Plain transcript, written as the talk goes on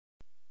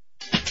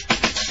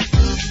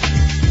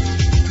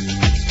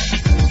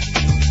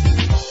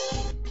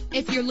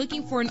If you're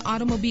looking for an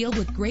automobile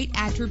with great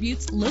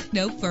attributes, look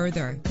no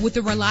further. With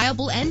a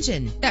reliable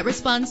engine that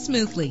responds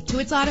smoothly to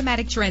its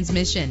automatic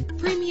transmission,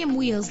 premium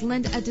wheels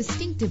lend a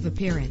distinctive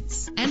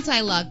appearance.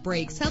 Anti-lock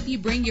brakes help you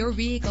bring your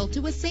vehicle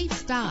to a safe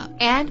stop.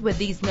 And with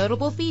these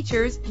notable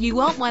features, you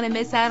won't want to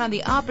miss out on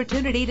the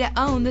opportunity to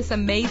own this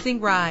amazing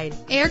ride.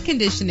 Air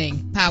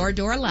conditioning, power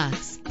door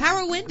locks,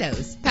 power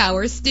windows,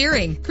 power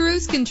steering,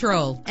 cruise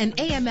control, an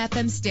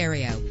AM/FM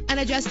stereo, an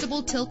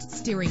adjustable tilt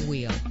steering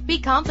wheel. Be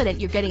confident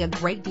you're getting a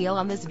great deal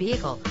on this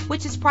vehicle,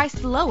 which is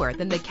priced lower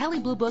than the Kelley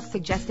Blue Book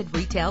suggested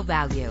retail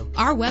value.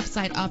 Our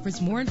website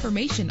offers more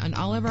information on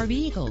all of our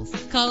vehicles.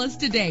 Call us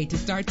today to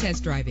start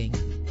test driving.